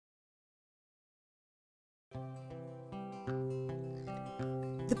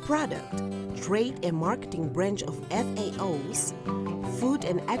The Product, Trade and Marketing Branch of FAO's Food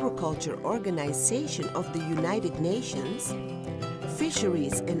and Agriculture Organization of the United Nations,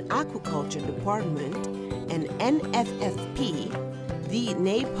 Fisheries and Aquaculture Department, and NFFP, the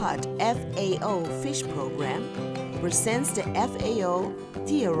NAPOD FAO Fish Program, presents the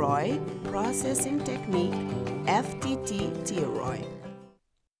FAO-Thiaroye Processing Technique, FTT-Thiaroye.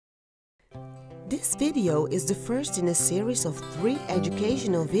 This video is the first in a series of 3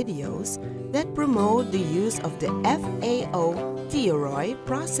 educational videos that promote the use of the FAO-Thiaroye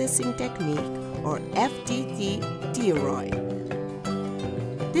Processing Technique, or FTT-Thiaroye.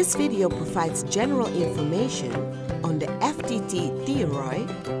 This video provides general information on the FTT-Thiaroye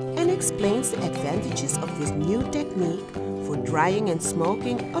and explains the advantages of this new technique for drying and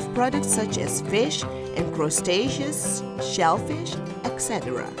smoking of products such as fish and crustaceans, shellfish,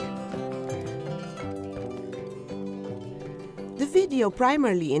 etc. The video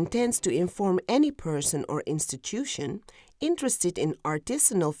primarily intends to inform any person or institution interested in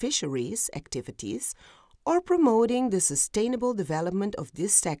artisanal fisheries activities or promoting the sustainable development of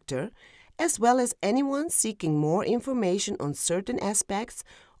this sector, as well as anyone seeking more information on certain aspects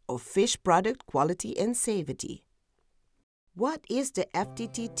of fish product quality and safety. What is the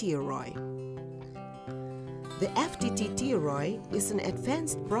FTT-Thiaroye? The FTT-Thiaroye is an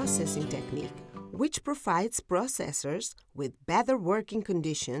advanced processing technique which provides processors with better working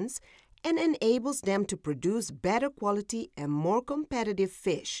conditions and enables them to produce better quality and more competitive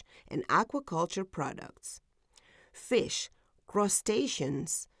fish and aquaculture products. Fish,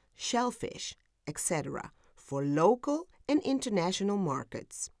 crustaceans, shellfish, etc. for local and international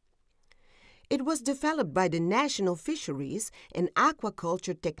markets. It was developed by the National Fisheries and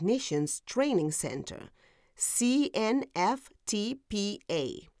Aquaculture Technicians Training Center, CNFTPA,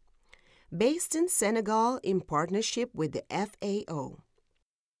 based in Senegal in partnership with the FAO.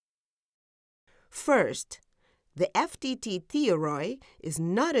 First, the FTT-Thiaroye is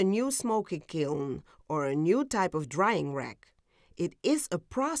not a new smoking kiln or a new type of drying rack. It is a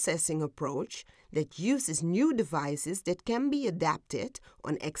processing approach that uses new devices that can be adapted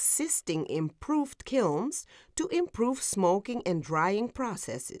on existing improved kilns to improve smoking and drying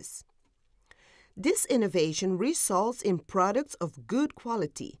processes. This innovation results in products of good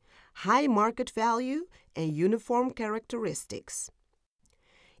quality, high market value, and uniform characteristics.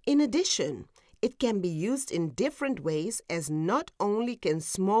 In addition, it can be used in different ways, as not only can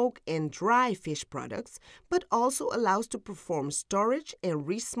smoke and dry fish products, but also allows to perform storage and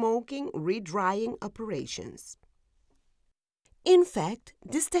re-smoking, re-drying operations. In fact,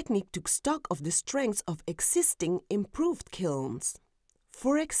 this technique took stock of the strengths of existing improved kilns.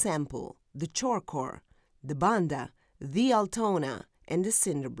 For example, the Chorkor, the Banda, the Altona, and the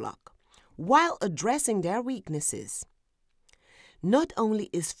cinder block, while addressing their weaknesses. Not only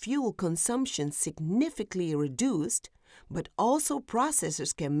is fuel consumption significantly reduced, but also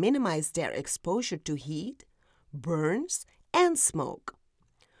processors can minimize their exposure to heat, burns, and smoke.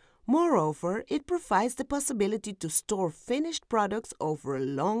 Moreover, it provides the possibility to store finished products over a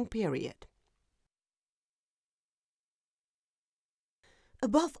long period.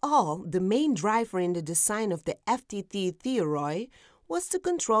 Above all, the main driver in the design of the FTT-Thiaroye was the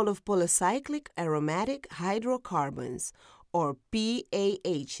control of polycyclic aromatic hydrocarbons, or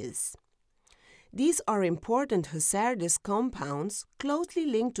PAHs. These are important hazardous compounds closely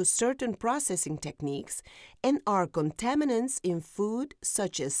linked to certain processing techniques and are contaminants in food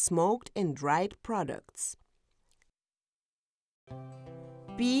such as smoked and dried products.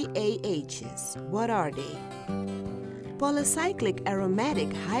 PAHs, what are they? Polycyclic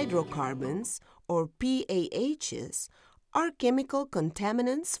aromatic hydrocarbons, or PAHs, are chemical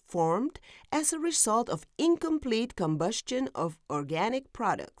contaminants formed as a result of incomplete combustion of organic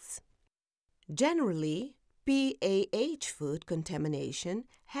products. Generally, PAH food contamination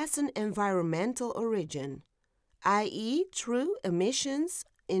has an environmental origin, i.e., through emissions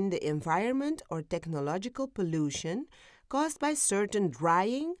in the environment or technological pollution caused by certain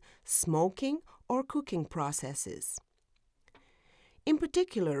drying, smoking, or cooking processes. In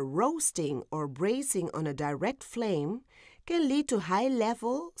particular, roasting or braising on a direct flame can lead to high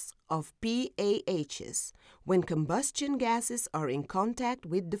levels of PAHs when combustion gases are in contact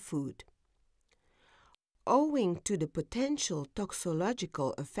with the food. Owing to the potential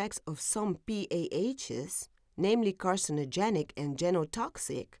toxicological effects of some PAHs, namely carcinogenic and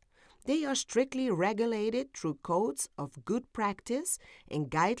genotoxic, they are strictly regulated through codes of good practice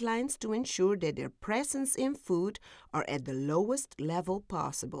and guidelines to ensure that their presence in food are at the lowest level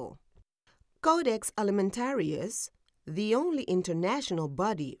possible. Codex Alimentarius, The only international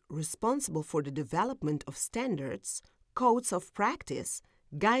body responsible for the development of standards, codes of practice,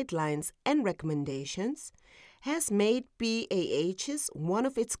 guidelines, and recommendations, has made PAHs one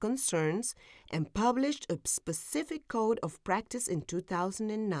of its concerns and published a specific code of practice in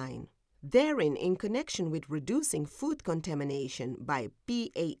 2009. Therein, in connection with reducing food contamination by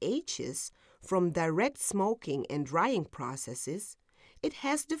PAHs from direct smoking and drying processes, it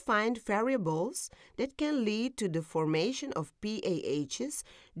has defined variables that can lead to the formation of PAHs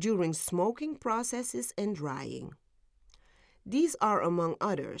during smoking processes and drying. These are, among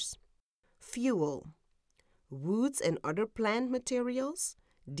others, fuel, woods and other plant materials,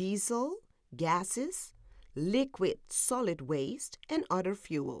 diesel, gases, liquid solid waste, and other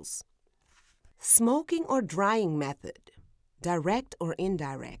fuels. Smoking or drying method, direct or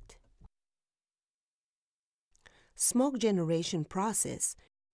indirect. Smoke generation process,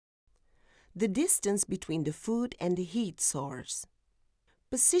 the distance between the food and the heat source.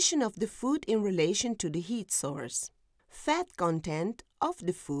 Position of the food in relation to the heat source. Fat content of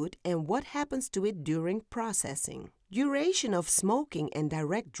the food and what happens to it during processing. Duration of smoking and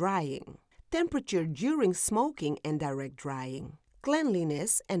direct drying. Temperature during smoking and direct drying.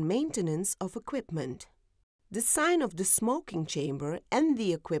 Cleanliness and maintenance of equipment. Design of the smoking chamber and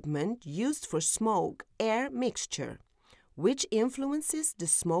the equipment used for smoke-air mixture, which influences the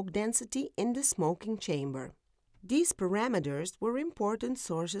smoke density in the smoking chamber. These parameters were important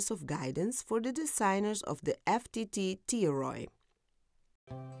sources of guidance for the designers of the FTT-Thiaroye.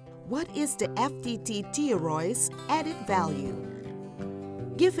 What is the FTT-Thiaroye's added value?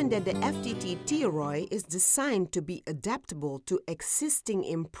 Given that the FTT-Thiaroye is designed to be adaptable to existing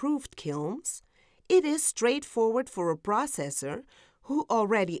improved kilns, it is straightforward for a processor who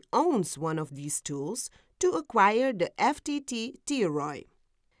already owns one of these tools to acquire the FTT-Thiaroye.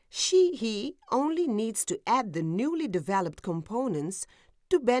 He only needs to add the newly developed components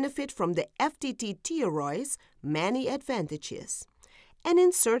to benefit from the FTT-Thiaroye's many advantages, and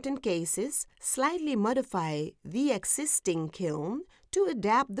in certain cases slightly modify the existing kiln to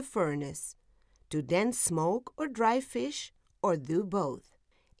adapt the furnace, to then smoke or dry fish, or do both.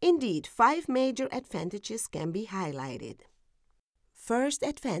 Indeed, 5 major advantages can be highlighted. First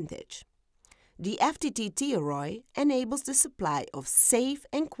advantage. The FTT-Thiaroye enables the supply of safe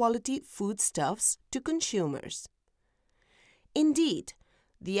and quality foodstuffs to consumers. Indeed,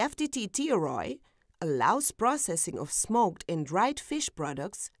 the FTT-Thiaroye allows processing of smoked and dried fish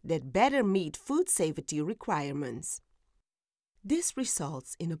products that better meet food safety requirements. This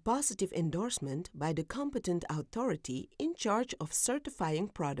results in a positive endorsement by the competent authority in charge of certifying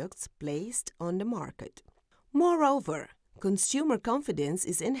products placed on the market. Moreover, consumer confidence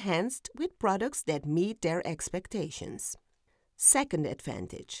is enhanced with products that meet their expectations. Second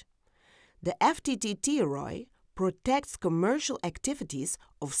advantage. The FTT-Thiaroye protects commercial activities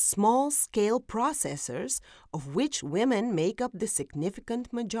of small-scale processors, of which women make up the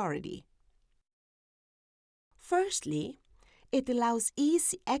significant majority. Firstly, it allows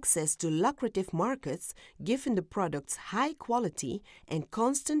easy access to lucrative markets given the product's high quality and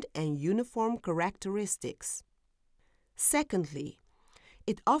constant and uniform characteristics. Secondly,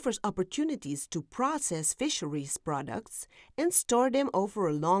 it offers opportunities to process fisheries products and store them over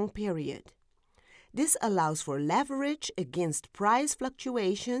a long period. This allows for leverage against price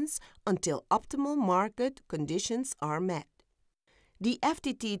fluctuations until optimal market conditions are met. The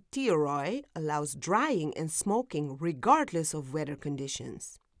FTT-Thiaroye allows drying and smoking regardless of weather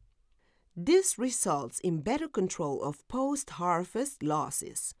conditions. This results in better control of post-harvest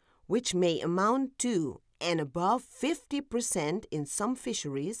losses, which may amount to and above 50% in some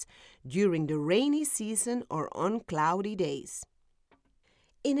fisheries during the rainy season or on cloudy days.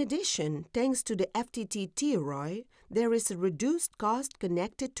 In addition, thanks to the FTT-Thiaroye, there is a reduced cost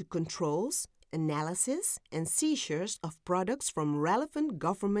connected to controls, analysis, and seizures of products from relevant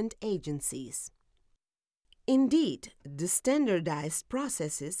government agencies. Indeed, the standardized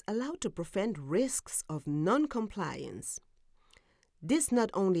processes allow to prevent risks of non-compliance. This not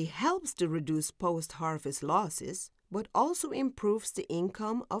only helps to reduce post-harvest losses, but also improves the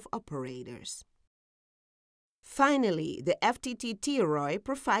income of operators. Finally, the FTT-Thiaroye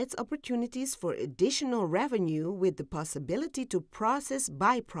provides opportunities for additional revenue with the possibility to process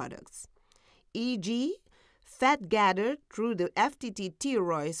byproducts, e.g., fat gathered through the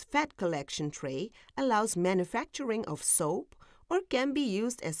FTT-Thiaroye's fat collection tray allows manufacturing of soap or can be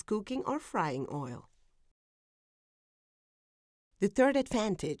used as cooking or frying oil. The third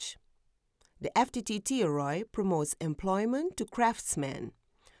advantage. The FTT-Thiaroye promotes employment to craftsmen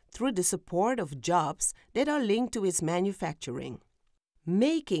through the support of jobs that are linked to its manufacturing.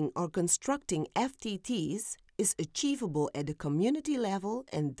 Making or constructing FTTs is achievable at the community level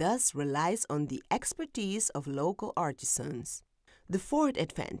and thus relies on the expertise of local artisans. The fourth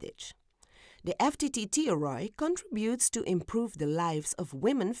advantage. The FTT-Thiaroye contributes to improve the lives of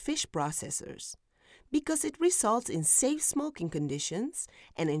women fish processors because it results in safe smoking conditions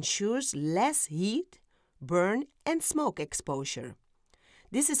and ensures less heat, burn, and smoke exposure.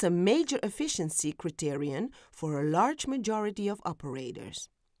 This is a major efficiency criterion for a large majority of operators.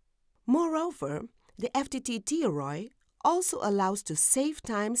 Moreover, the FTT-Thiaroye also allows to save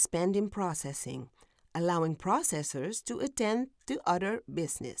time spent in processing, allowing processors to attend to other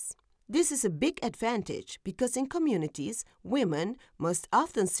business. This is a big advantage because in communities, women must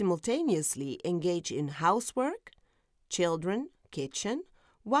often simultaneously engage in housework, children, kitchen,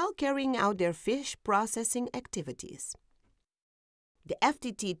 while carrying out their fish processing activities. The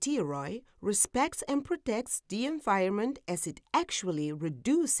FTT-Thiaroye respects and protects the environment as it actually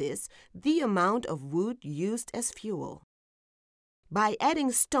reduces the amount of wood used as fuel. By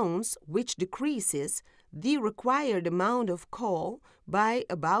adding stones, which decreases the required amount of coal by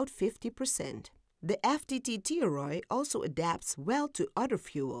about 50%. The FTT-Thiaroye also adapts well to other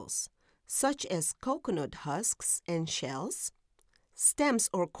fuels, such as coconut husks and shells, stems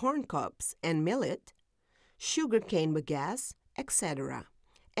or corn cobs and millet, sugarcane bagasse, etc.,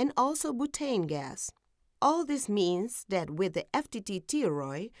 and also butane gas. All this means that with the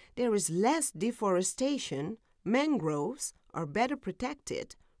FTT-Thiaroye, there is less deforestation, mangroves are better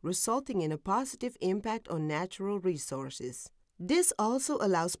protected, resulting in a positive impact on natural resources. This also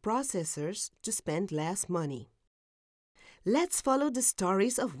allows processors to spend less money. Let's follow the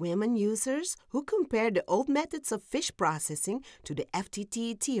stories of women users who compare the old methods of fish processing to the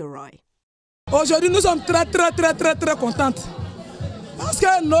FTT-Thiaroye. Aujourd'hui, nous sommes très contentes parce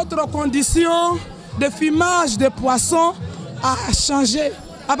que notre condition de fumage de poissons a changé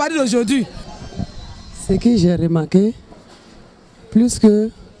à partir d'aujourd'hui. Ce que j'ai remarqué, plus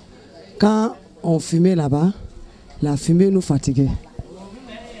que quand on fumait là-bas, la fumée nous fatiguait.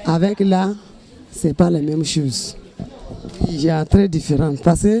 Avec là, c'est pas la même chose. Il y a très différent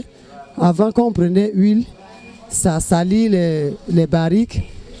parce que avant qu'on prenait huile, ça salit les barriques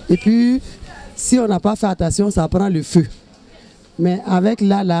et puis si on n'a pas fait attention, ça prend le feu. Mais avec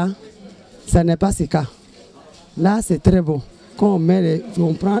là, ça n'est pas ce cas. Là, c'est très bon. Quand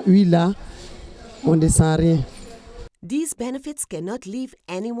on prend huile là, on ne sent rien. These benefits cannot leave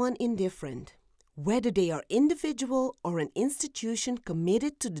anyone indifferent, whether they are individual or an institution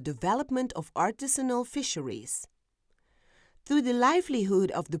committed to the development of artisanal fisheries. To the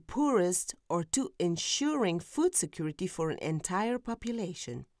livelihood of the poorest or to ensuring food security for an entire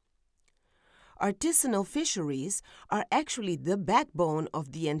population. Artisanal fisheries are actually the backbone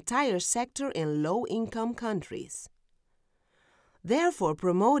of the entire sector in low-income countries. Therefore,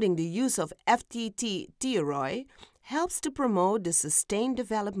 promoting the use of FTT-Thiaroye helps to promote the sustained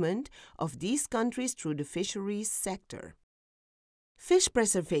development of these countries through the fisheries sector. Fish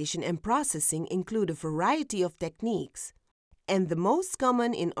preservation and processing include a variety of techniques, and the most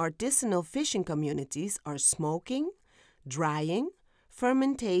common in artisanal fishing communities are smoking, drying,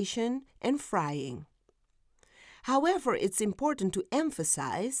 fermentation, and frying. However, it's important to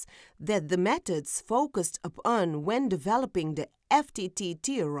emphasize that the methods focused upon when developing the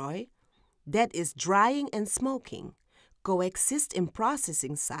FTT-Thiaroye, that is drying and smoking, coexist in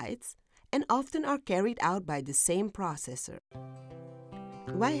processing sites and often are carried out by the same processor.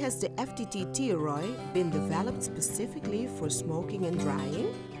 Why has the FTT-Thiaroye been developed specifically for smoking and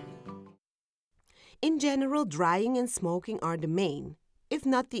drying? In general, drying and smoking are the main, if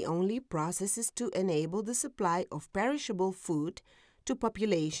not the only, processes to enable the supply of perishable food to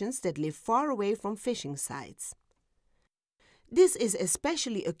populations that live far away from fishing sites. This is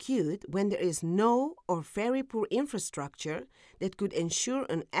especially acute when there is no or very poor infrastructure that could ensure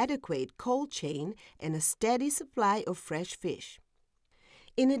an adequate cold chain and a steady supply of fresh fish.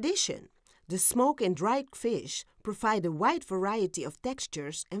 In addition, the smoked and dried fish provide a wide variety of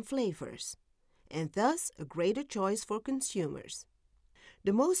textures and flavors, and thus a greater choice for consumers.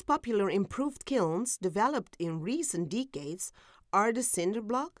 The most popular improved kilns developed in recent decades are the cinder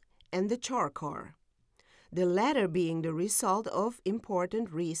block and the charcoal, the latter being the result of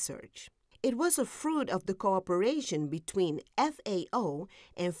important research. It was a fruit of the cooperation between FAO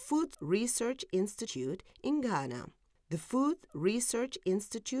and Food Research Institute in Ghana, the Food Research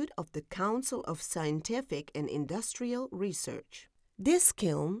Institute of the Council of Scientific and Industrial Research. This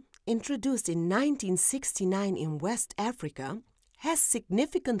kiln, introduced in 1969 in West Africa, has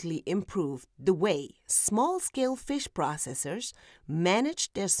significantly improved the way small-scale fish processors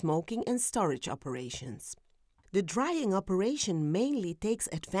manage their smoking and storage operations. The drying operation mainly takes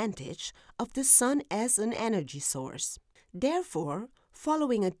advantage of the sun as an energy source. Therefore,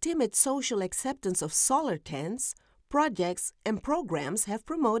 following a timid social acceptance of solar tents, projects and programs have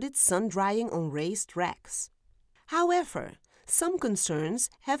promoted sun drying on raised racks. However, some concerns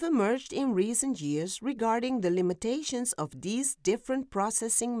have emerged in recent years regarding the limitations of these different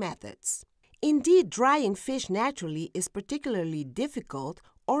processing methods. Indeed, drying fish naturally is particularly difficult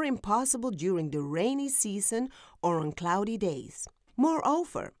or impossible during the rainy season or on cloudy days.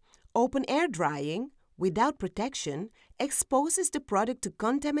 Moreover, open-air drying, without protection, exposes the product to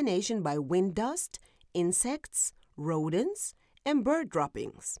contamination by wind dust, insects, rodents, and bird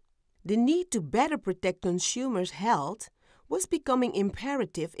droppings. The need to better protect consumers' health was becoming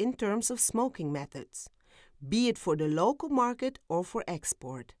imperative in terms of smoking methods, be it for the local market or for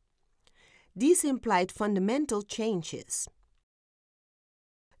export. These implied fundamental changes.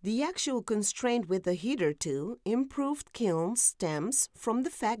 The actual constraint with the hitherto improved kilns stems from the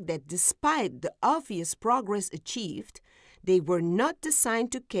fact that despite the obvious progress achieved, they were not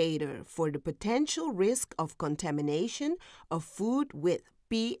designed to cater for the potential risk of contamination of food with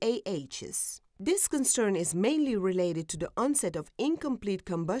PAHs. This concern is mainly related to the onset of incomplete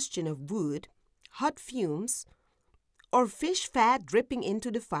combustion of wood, hot fumes, or fish fat dripping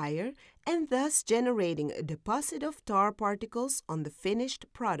into the fire and thus generating a deposit of tar particles on the finished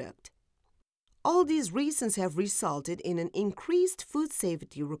product. All these reasons have resulted in an increased food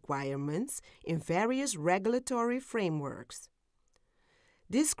safety requirements in various regulatory frameworks.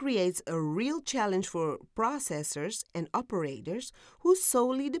 This creates a real challenge for processors and operators who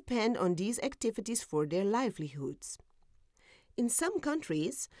solely depend on these activities for their livelihoods. In some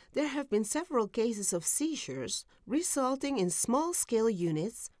countries, there have been several cases of seizures resulting in small-scale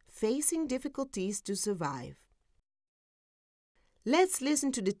units facing difficulties to survive. Let's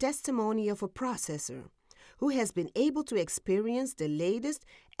listen to the testimony of a processor who has been able to experience the latest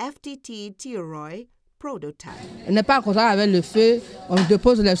FTT-Thiaroye prototype. On n'est pas content avec le feu, on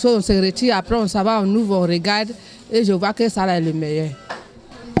dépose les choses, on se retire, après on s'en va, on ouvre, on regarde et je vois que ça là est le meilleur.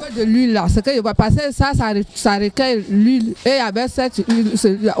 De l'huile là, ce que je vois passer, ça recueille l'huile et avec cette huile,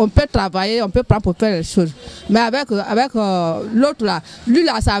 on peut travailler, on peut prendre pour faire les choses. Mais avec l'autre là, l'huile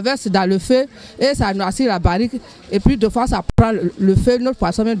là, ça verse dans le feu et ça noircit la barrique et puis deux fois ça prend le feu, notre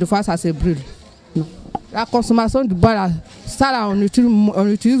poisson, mais deux fois ça se brûle. La consommation du bois là, ça là on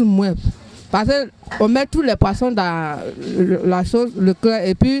utilise moins. Parce qu'on met tous les poissons dans la chose, le cœur,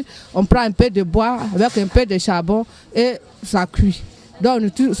 et puis on prend un peu de bois avec un peu de charbon et ça cuit. Donc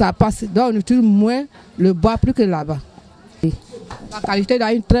ça passe, donc on utilise moins le bois plus que là-bas. La qualité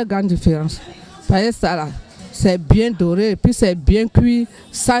a une très grande différence. Parce que ça là, c'est bien doré et puis c'est bien cuit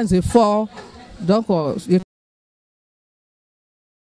sans effort. Donc